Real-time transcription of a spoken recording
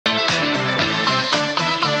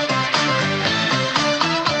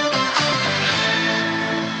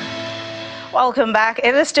Welcome back.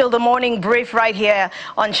 It is still the morning brief right here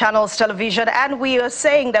on Channels Television, and we are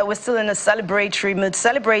saying that we're still in a celebratory mood,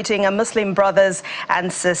 celebrating our Muslim brothers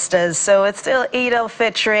and sisters. So it's still Eid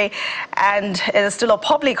al-Fitr, and it is still a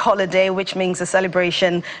public holiday, which means the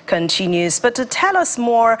celebration continues. But to tell us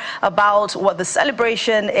more about what the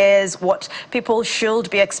celebration is, what people should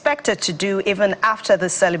be expected to do even after the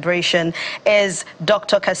celebration, is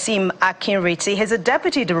Dr. Kasim Akinriti. He's a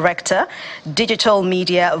Deputy Director, Digital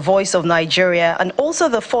Media, Voice of Nigeria, and also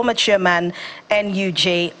the former chairman,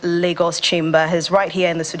 Ex-NUJ Lagos Chamber. He's right here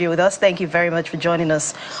in the studio with us. Thank you very much for joining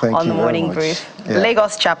us on the morning brief. Yeah.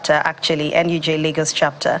 Lagos chapter, actually, Ex-NUJ Lagos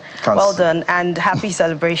chapter. Well done, and happy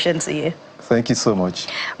celebration to you. Thank you so much.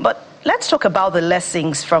 But let's talk about the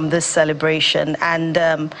lessons from this celebration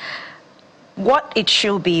and what it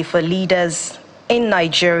should be for leaders in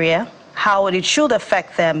Nigeria, how it should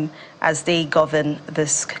affect them as they govern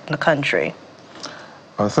this country.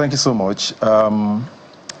 Thank you so much.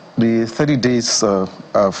 The 30 days of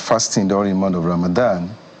fasting during the month of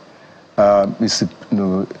Ramadan is a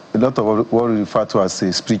lot of what we refer to as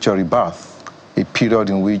a spiritual rebirth, a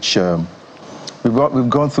period in which we've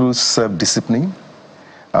gone through self-discipline,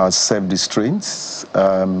 self-restraint,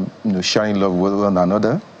 sharing love with one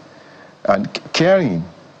another, and caring,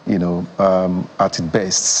 at its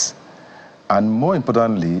best. And more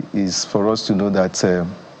importantly is for us to know that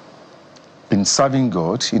in serving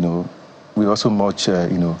God, we also much,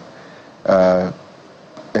 ensure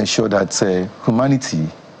that humanity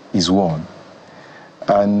is one.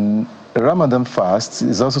 And Ramadan fast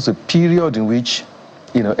is also a period in which,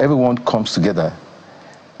 everyone comes together.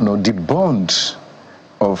 The bond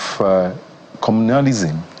of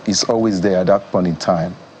communalism is always there at that point in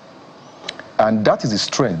time. And that is the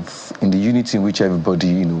strength in the unity in which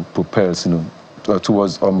everybody, propels,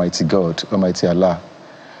 towards Almighty God, Almighty Allah.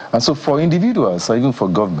 And so for individuals, or even for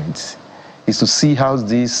governments, is to see how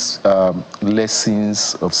these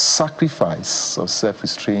lessons of sacrifice, of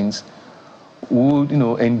self-restraint, would,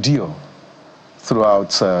 endure throughout,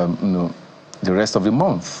 the rest of the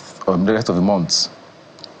month, or the rest of the months.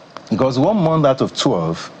 Because 1 month out of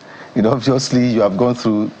 12, obviously you have gone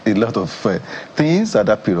through a lot of things at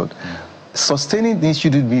that period. Sustaining this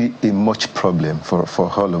shouldn't be a much problem for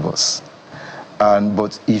all of us.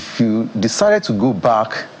 But if you decided to go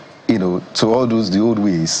back, to all the old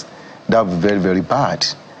ways, that would be very, very bad.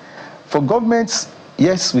 For governments,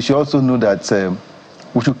 yes, we should also know that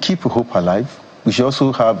we should keep hope alive. We should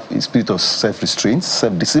also have a spirit of self-restraint,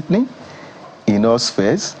 self-discipline in all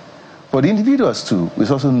spheres. For the individuals too, we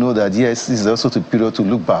should also know that, yes, this is also the period to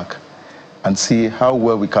look back and see how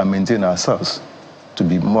well we can maintain ourselves, to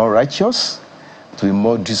be more righteous, to be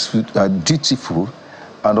more dutiful,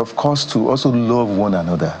 and of course to also love one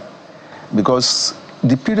another. Because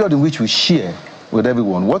the period in which we share with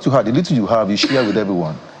everyone, what you have, the little you have, you share with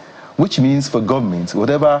everyone. Which means for government,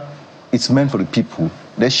 whatever it's meant for the people,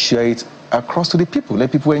 let's share it across to the people,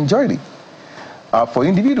 let people enjoy it. For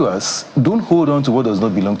individuals, don't hold on to what does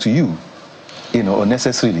not belong to you,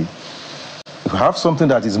 unnecessarily. If you have something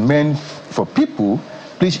that is meant for people,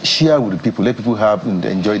 please share with the people, let people have and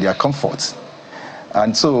enjoy their comfort.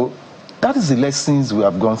 And so that is the lessons we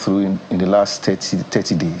have gone through in the last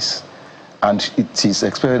 30 days. And it is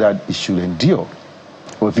expected that it should endure.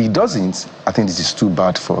 But if it doesn't, I think this is too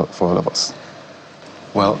bad for all of us.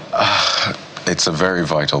 Well, it's a very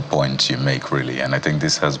vital point you make, really. And I think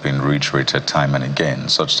this has been reiterated time and again,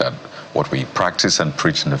 such that what we practice and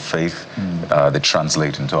preach in the faith, they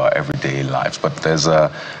translate into our everyday lives. But there's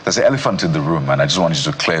an elephant in the room, and I just want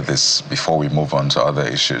you to clear this before we move on to other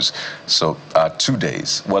issues. So 2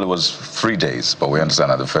 days, well, it was 3 days, but we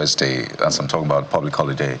understand that the first day, as I'm talking about public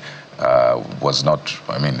holiday, was not,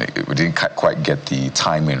 we didn't quite get the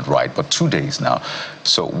timing right, but 2 days now.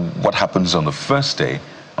 So what happens on the first day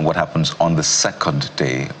and what happens on the second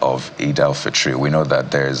day of Eid al-Fitr? We know that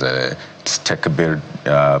there's a Takbir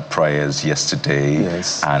prayers yesterday,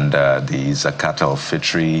 yes, and the Zakat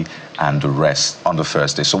al-Fitr and the rest on the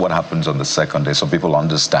first day. So what happens on the second day so people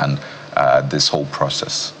understand this whole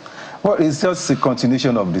process? Well, it's just a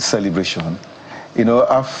continuation of the celebration.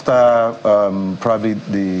 After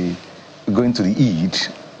probably going to the Eid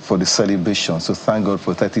for the celebration, so thank God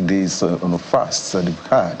for 30 days on a fast that we've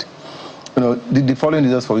had. The following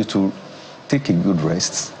is just for you to take a good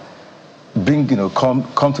rest,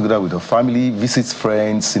 come together with your family, visit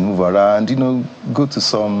friends, move around, go to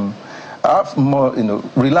some, have more,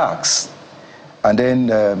 relax, and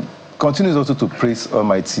then continue also to praise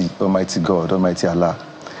Almighty God, Almighty Allah.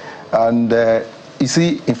 And you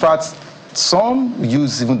see, in fact, some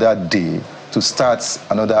use even that day to start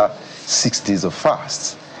another 6 days of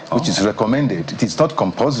fast, which is recommended. It is not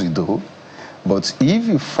compulsory though, But if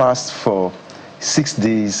you fast for 6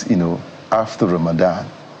 days, after Ramadan,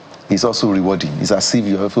 it's also rewarding. It's as if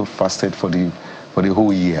you also fasted for the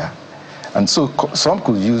whole year. And so some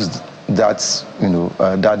could use that,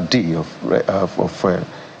 that day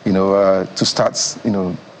to start,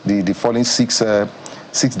 the following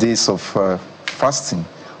 6 days of fasting,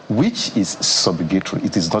 which is subjugatory.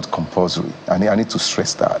 It is not compulsory. And I need to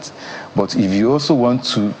stress that. But if you also want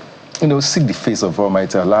to, seek the face of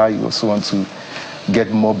Almighty Allah, you also want to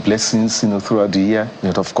get more blessings, throughout the year,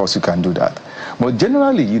 of course you can do that. But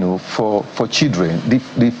generally, for children,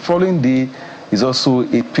 the following day is also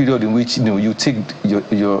a period in which, you take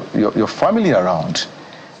your family around.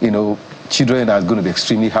 Children are going to be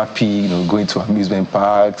extremely happy, going to amusement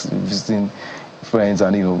parks, visiting friends,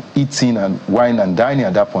 and, eating and wine and dining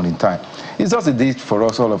at that point in time. It's just a day for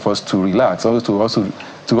us, all of us, to relax, to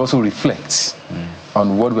also reflect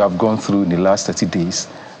on what we have gone through in the last 30 days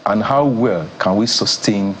and how well can we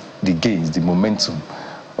sustain the gains, the momentum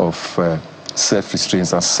of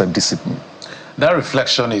self-restraint and self-discipline. That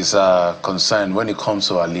reflection is concerned when it comes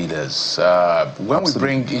to our leaders. When we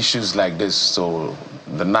bring issues like this to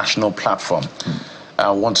the national platform,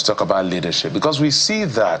 I want to talk about leadership, because we see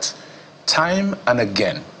that time and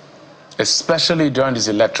again, especially during this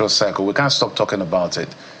electoral cycle, we can't stop talking about it.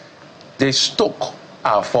 They stoke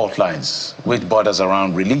our fault lines, which borders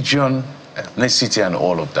around religion, ethnicity, and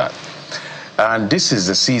all of that. And this is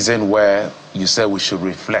the season where you said we should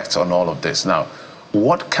reflect on all of this. Now,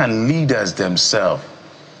 what can leaders themselves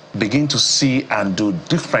begin to see and do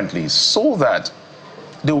differently so that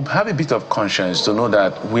they will have a bit of conscience to know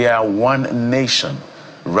that we are one nation,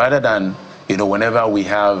 rather than, whenever we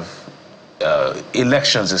have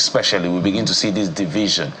elections especially, we begin to see this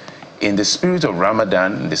division. In the spirit of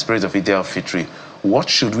Ramadan, in the spirit of Eid al-Fitr, what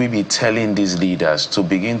should we be telling these leaders to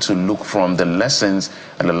begin to look from the lessons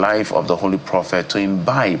and the life of the Holy Prophet to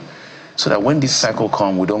imbibe, so that when this cycle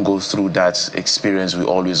comes, we don't go through that experience we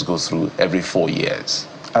always go through every 4 years?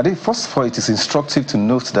 I think, first of all, it is instructive to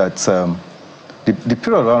note that the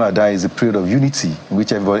period of Ramadan is a period of unity in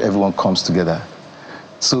which everyone comes together.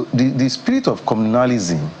 So the spirit of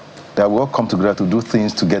communalism, that we all come together to do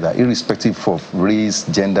things together, irrespective of race,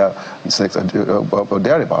 gender, sex, or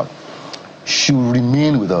thereabout, should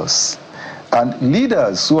remain with us. And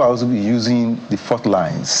leaders who are also using the fault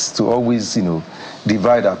lines to always,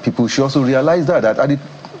 divide our people should also realize that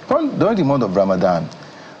during the month of Ramadan,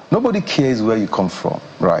 nobody cares where you come from,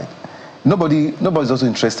 right? Nobody's also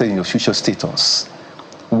interested in your future status.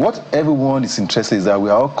 What everyone is interested in is that we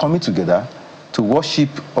are all coming together to worship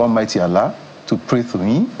Almighty Allah, to pray to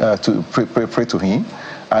Him, pray to Him,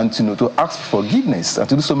 and to ask for forgiveness and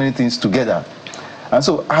to do so many things together. And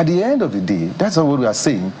so, at the end of the day, that's what we are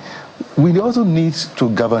saying. We also need to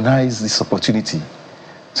galvanize this opportunity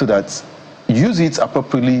so that use it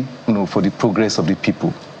appropriately, for the progress of the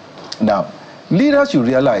people. Now, leaders should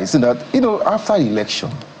realize that, after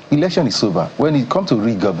election is over, when it comes to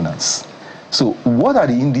real governance. So, what are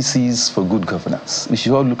the indices for good governance? We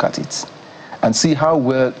should all look at it and see how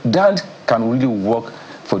well that can really work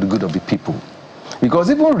for the good of the people.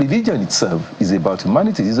 Because even religion itself is about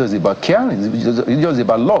humanity, it's just about caring, it's just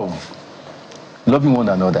about love, loving one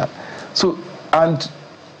another. So, and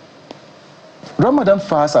Ramadan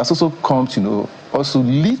fast has also come to, also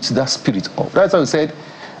lift that spirit up. That's why we said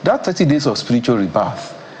that 30 days of spiritual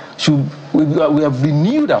rebirth, we have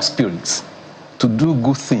renewed our spirits to do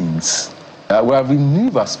good things. We have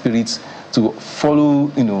renewed our spirits to follow,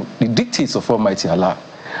 the dictates of Almighty Allah.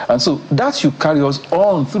 And so that should carry us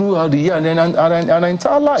on throughout the year and our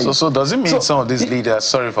entire life. So does it mean some of these leaders,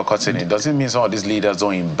 sorry for cutting it, does it mean some of these leaders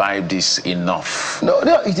don't imbibe this enough? No,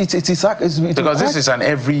 it's because this is an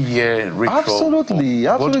every year ritual. Absolutely.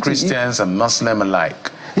 Both Christians and Muslim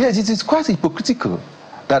alike. Yes, it is quite hypocritical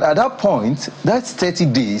that at that point, that 30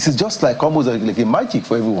 days is just like almost like a magic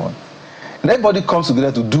for everyone. And everybody comes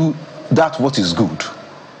together to do that what is good.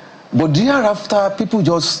 But thereafter, people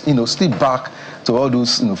just, slip back to all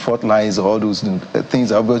those, fault lines or all those things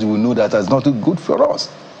that everybody will know that is not good for us.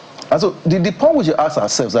 And so the point we should ask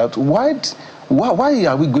ourselves that why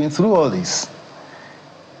are we going through all this?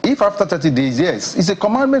 If after 30 days, yes, it's a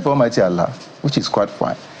commandment for Almighty Allah, which is quite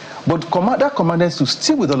fine. But that commandment is to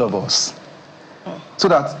stay with all of us so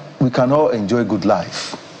that we can all enjoy good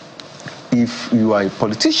life. If you are a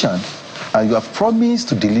politician and you have promised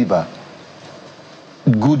to deliver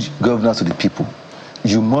good governance to the people,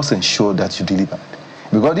 you must ensure that you deliver.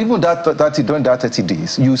 Because even during that 30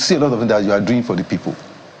 days, you see a lot of things that you are doing for the people.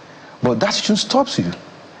 But that shouldn't stop you.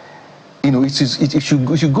 It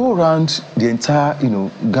should go around the entire,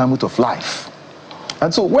 gamut of life.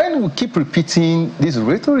 And so when we keep repeating these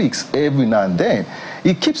rhetorics every now and then,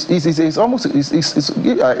 it's almost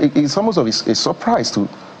of a surprise to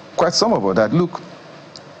quite some of us that, look,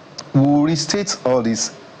 we'll restate all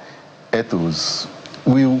these ethos.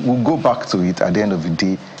 We'll go back to it at the end of the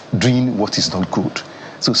day, doing what is not good.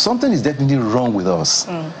 So something is definitely wrong with us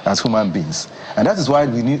as human beings. And that is why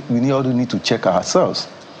we need to check ourselves.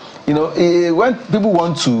 You know, when people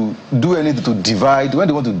want to do anything to divide, when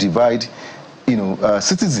they want to divide,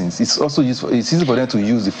 citizens, it's easy for them to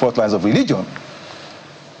use the 4 lines of religion.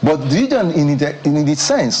 But religion, in its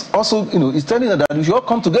sense, also, is telling them that we should all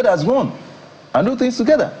come together as one and do things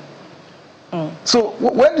together. So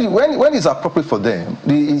when it's appropriate for them,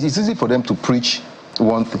 it's easy for them to preach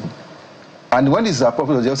one thing. And when it's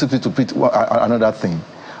appropriate, it's also to preach another thing.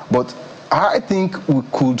 But I think we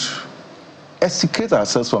could extricate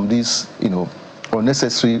ourselves from these,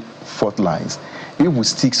 unnecessary 4 lines if we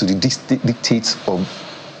stick to the dictates of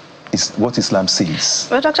what Islam says.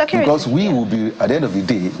 Well, Dr. Akiri, because we will be, at the end of the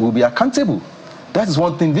day, we'll be accountable. That is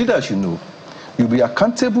one thing leaders should know. You'll be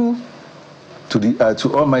accountable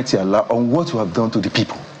to Almighty Allah on what you have done to the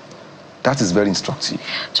people. That is very instructive.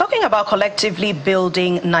 Talking about collectively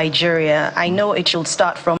building Nigeria, I know it should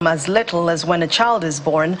start from as little as when a child is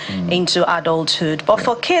born into adulthood. But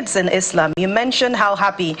for kids in Islam, you mentioned how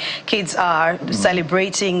happy kids are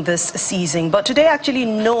celebrating this season. But do they actually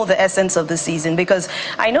know the essence of the season? Because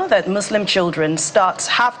I know that Muslim children start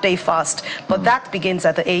half-day fast, but that begins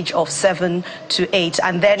at the age of 7 to 8.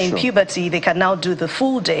 And then in puberty, they can now do the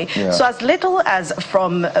full day. Yeah. So as little as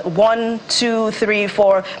from 1, 2, 3,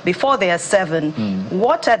 4, before they are 7,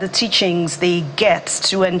 what are the teachings they get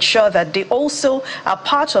to ensure that they also are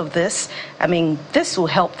part of this? I mean, this will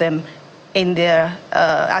help them in their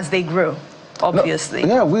as they grow, obviously.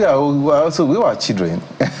 No, yeah, we are children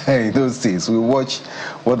in those days. We watch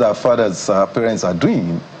what our fathers, our parents are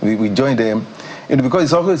doing. We join them, because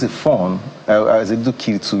it's always a fun as a little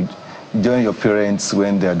kid to join your parents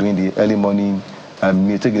when they are doing the early morning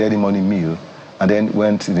meal, take the early morning meal. And then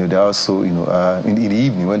when they're also, in the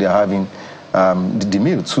evening when they're having the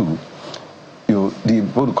meal too, what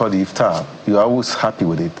we call the iftar, you're always happy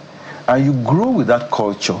with it. And you grow with that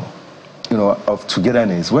culture, of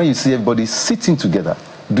togetherness, when you see everybody sitting together,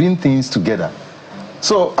 doing things together.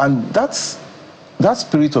 So, and that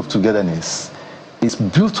spirit of togetherness is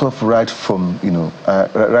built up right from,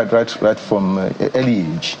 right from early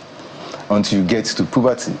age until you get to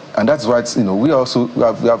puberty. And that's why, we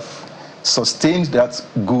have sustained that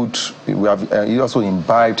good, we have also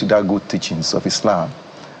imbibed that good teachings of Islam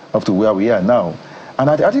up to where we are now. And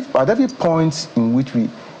at every point in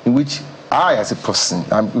which I, as a person,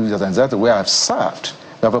 that's where I've served,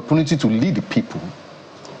 I have opportunity to lead the people,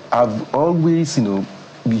 I've always,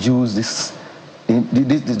 used this,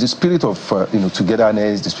 the spirit of,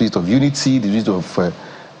 togetherness, the spirit of unity, the spirit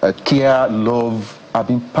of care, love, have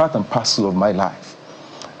been part and parcel of my life.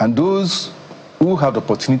 And those who have the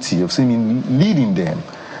opportunity of seeing me leading them,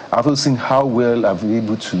 I've also seen how well I've been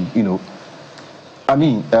able to,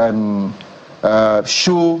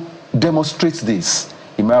 demonstrate this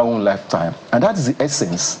in my own lifetime. And that is the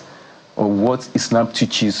essence of what Islam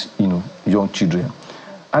teaches, young children.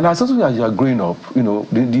 And as you are growing up,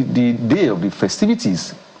 the day of the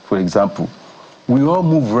festivities, for example, we all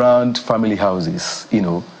move around family houses,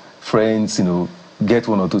 friends, get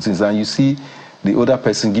 1 or 2 things, and you see the other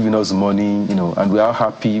person giving us money, and we are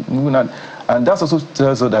happy. And that also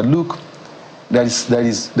tells us that, look, there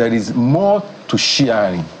is more to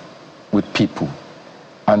sharing with people.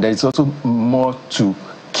 And there is also more to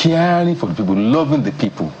caring for the people, loving the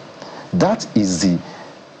people. That is the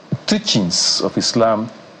teachings of Islam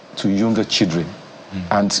to younger children.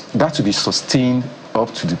 And that will be sustained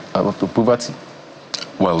up to puberty.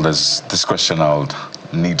 Well, there's this question I'll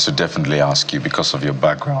need to definitely ask you because of your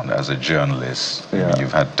background as a journalist. Yeah.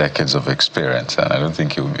 You've had decades of experience, and I don't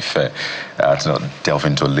think it would be fair to not delve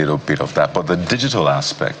into a little bit of that. But the digital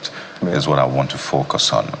aspect is what I want to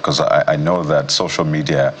focus on, because I know that social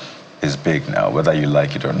media is big now, whether you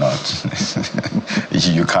like it or not.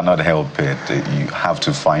 You cannot help it. You have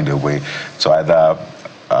to find a way to either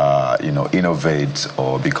innovate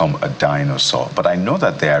or become a dinosaur. But I know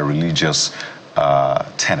that there are religious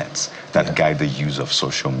tenets that guide the use of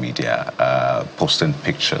social media, posting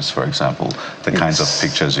pictures, for example, the kinds of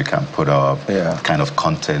pictures you can put up, the kind of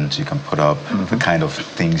content you can put up, the kind of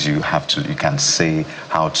things you can say,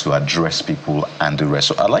 how to address people and the rest.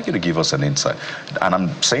 So I'd like you to give us an insight. And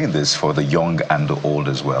I'm saying this for the young and the old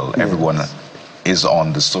as well. Everyone is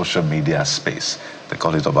on the social media space. They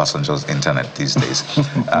call it Obasanjo's internet these days.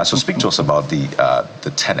 So speak to us about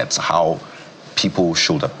the tenets, how people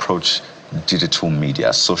should approach digital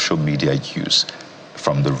media, social media use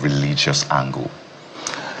from the religious angle?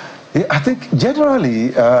 Yeah, I think generally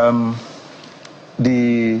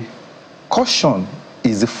the caution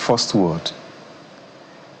is the first word.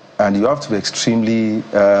 And you have to be extremely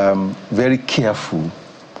very careful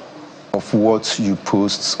of what you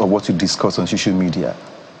post or what you discuss on social media.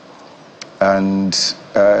 And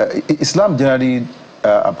Islam generally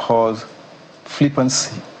abhors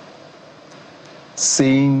flippancy,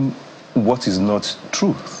 saying what is not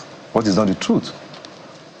truth, what is not the truth,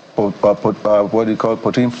 or what they call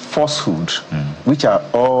portraying falsehood, which are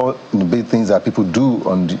all the big things that people do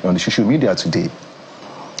on the social media today.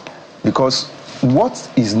 Because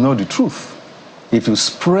what is not the truth? If you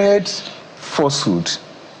spread falsehood,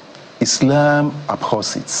 Islam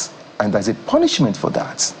abhors it, and there's a punishment for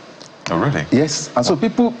that. Oh, really? Yes, and so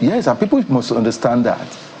people must understand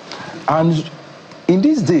that. And in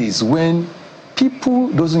these days when people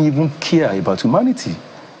doesn't even care about humanity,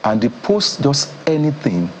 and they post just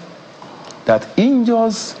anything that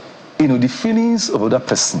injures, the feelings of other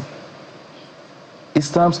person,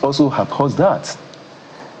 Islam also abhors that.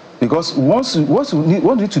 Because what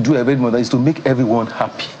you need to do every mother is to make everyone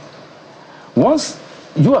happy. Once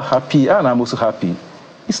you are happy and I'm also happy,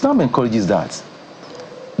 Islam encourages that.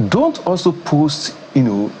 Don't also post,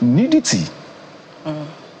 nudity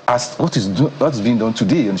as what's being done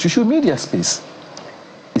today in social media space.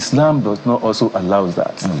 Islam does not also allow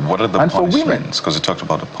that. What are the punishments? Because you talked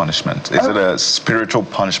about the punishment. Is it a spiritual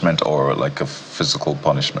punishment or like a physical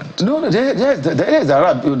punishment? No,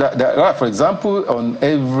 there are, for example, on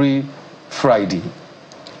every Friday,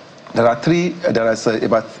 there are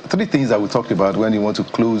about three things that we talk about when you want to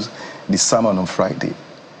close the sermon on Friday.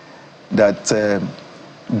 That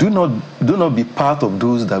do not be part of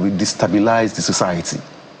those that will destabilize the society.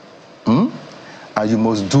 And you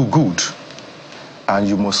must do good. And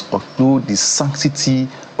you must uphold the sanctity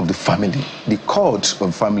of the family. The cord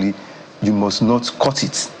of family, you must not cut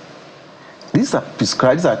it. These are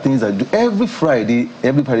prescribed, these are things that do every Friday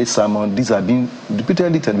sermon. These are being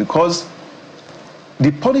repeatedly told because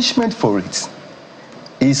the punishment for it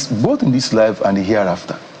is both in this life and the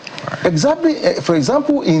hereafter. Right. For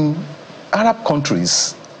example, in Arab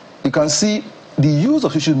countries, you can see the use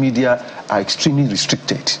of social media are extremely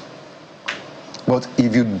restricted. But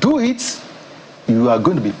if you do it, you are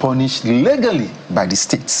going to be punished legally by the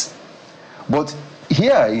states. But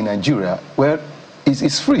here in Nigeria, where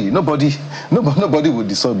it's free, nobody would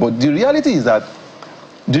decide. But the reality is that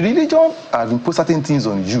the religion has imposed certain things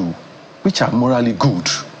on you which are morally good.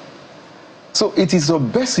 So it is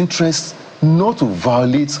of best interest not to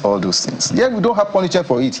violate all those things. Yeah, we don't have punishment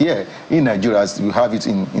for it here in Nigeria as you have it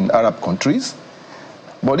in Arab countries.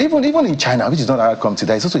 But even in China, which is not Arab country,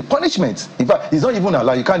 there is also a punishment. In fact, it's not even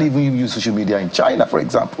allowed. You can't even use social media in China, for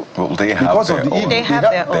example. Well, they have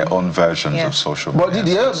their own versions of social media. But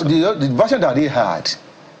the version that they had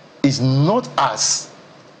is not as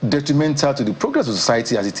detrimental to the progress of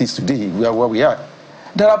society as it is today, where we are.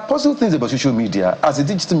 There are positive things about social media. As a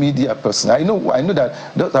digital media person, I know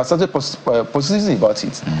that there are certain positives about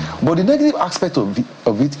it. But the negative aspect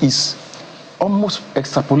of it is almost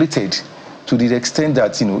extrapolated to the extent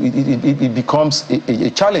that it becomes a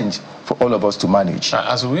challenge for all of us to manage.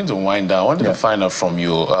 As we begin to wind down, I wanted to find out from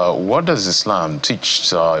you, what does Islam teach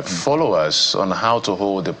followers on how to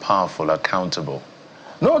hold the powerful accountable?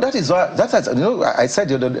 No, that is why I said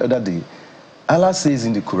the other day, Allah says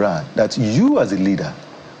in the Quran that you as a leader,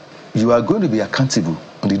 you are going to be accountable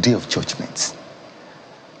on the day of judgment.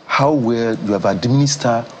 How well you have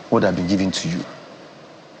administered what has been given to you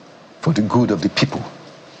for the good of the people.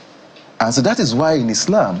 And so that is why in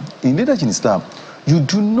Islam, in leadership in Islam, you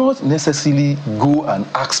do not necessarily go and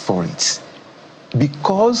ask for it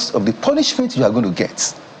because of the punishment you are going to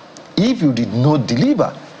get if you did not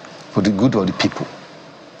deliver for the good of the people.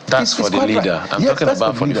 That's for the leader. I'm talking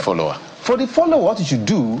about for the follower. For the follower, what you should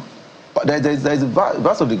do, there is a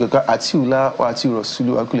verse of the Quran, Atiullah or Ati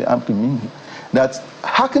Rasulu Akule Amri, that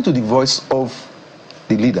hearken to the voice of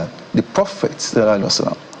the leader, the prophet,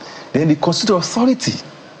 then the constituted authority.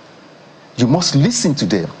 You must listen to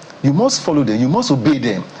them. You must follow them. You must obey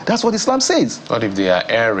them. That's what Islam says. What if they are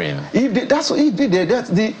erring?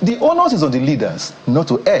 The onus is on the leaders not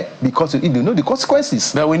to err because if they know the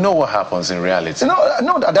consequences. But we know what happens in reality.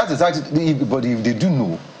 No, that's exactly. But if they do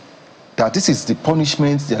know that this is the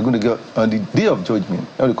punishment they are going to get on the day of judgment,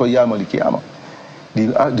 they call Yawmal Qiyamah,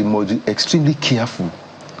 they must be extremely careful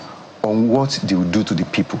on what they will do to the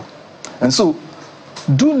people. And so,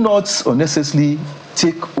 do not unnecessarily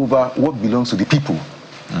take over what belongs to the people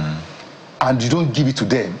and you don't give it to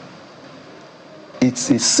them. It's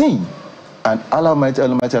a sin and Almighty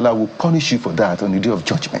Allah will punish you for that on the day of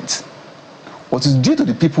judgment. What is due to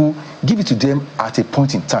the people, give it to them at a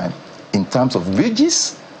point in time. In terms of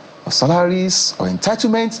wages, or salaries, or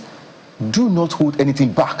entitlements, do not hold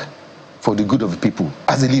anything back for the good of the people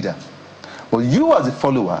as a leader. But you as a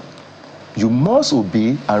follower, you must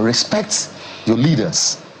obey and respect your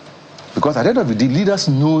leaders. Because at the end of the day, leaders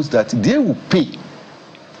know that they will pay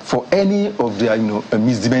for any of their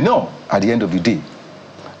misdemeanor at the end of the day.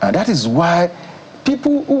 And that is why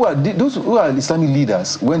people those who are Islamic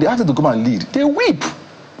leaders, when they ask them to come and lead, they weep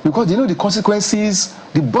because they know the consequences,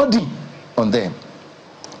 the burden on them.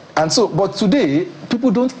 And so, but today,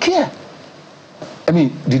 people don't care. I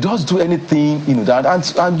mean, they don't do anything,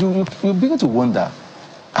 and you begin to wonder,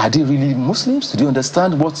 are they really Muslims? Do they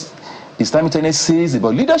understand what Islamic tenet says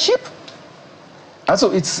about leadership? And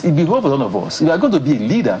so it behoves all of us. If you are going to be a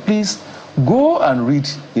leader, please go and read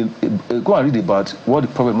about what the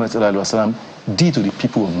Prophet Muhammad did to the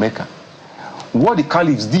people of Mecca. What the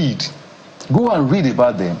caliphs did, go and read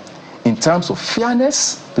about them in terms of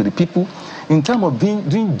fairness to the people, in terms of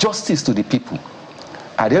doing justice to the people.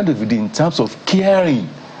 At the end of the day, in terms of caring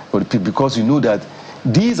for the people, because you know that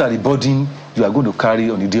these are the burden you are going to carry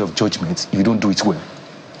on the day of judgment if you don't do it well.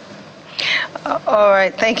 All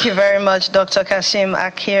right. Thank you very much, Dr. Kashim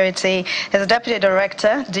Akiriti. He's Deputy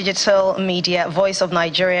Director, Digital Media, Voice of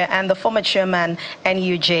Nigeria, and the former Chairman,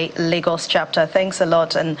 NUJ Lagos Chapter. Thanks a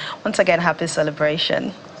lot, and once again, happy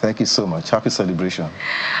celebration. Thank you so much. Happy celebration.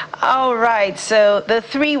 All right. So the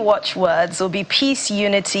 3 watchwords will be peace,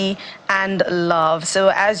 unity, and love.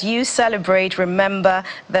 So as you celebrate, remember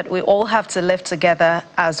that we all have to live together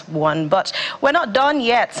as one. But we're not done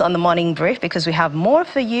yet on the Morning Brief because we have more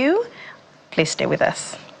for you. Please stay with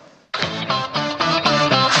us.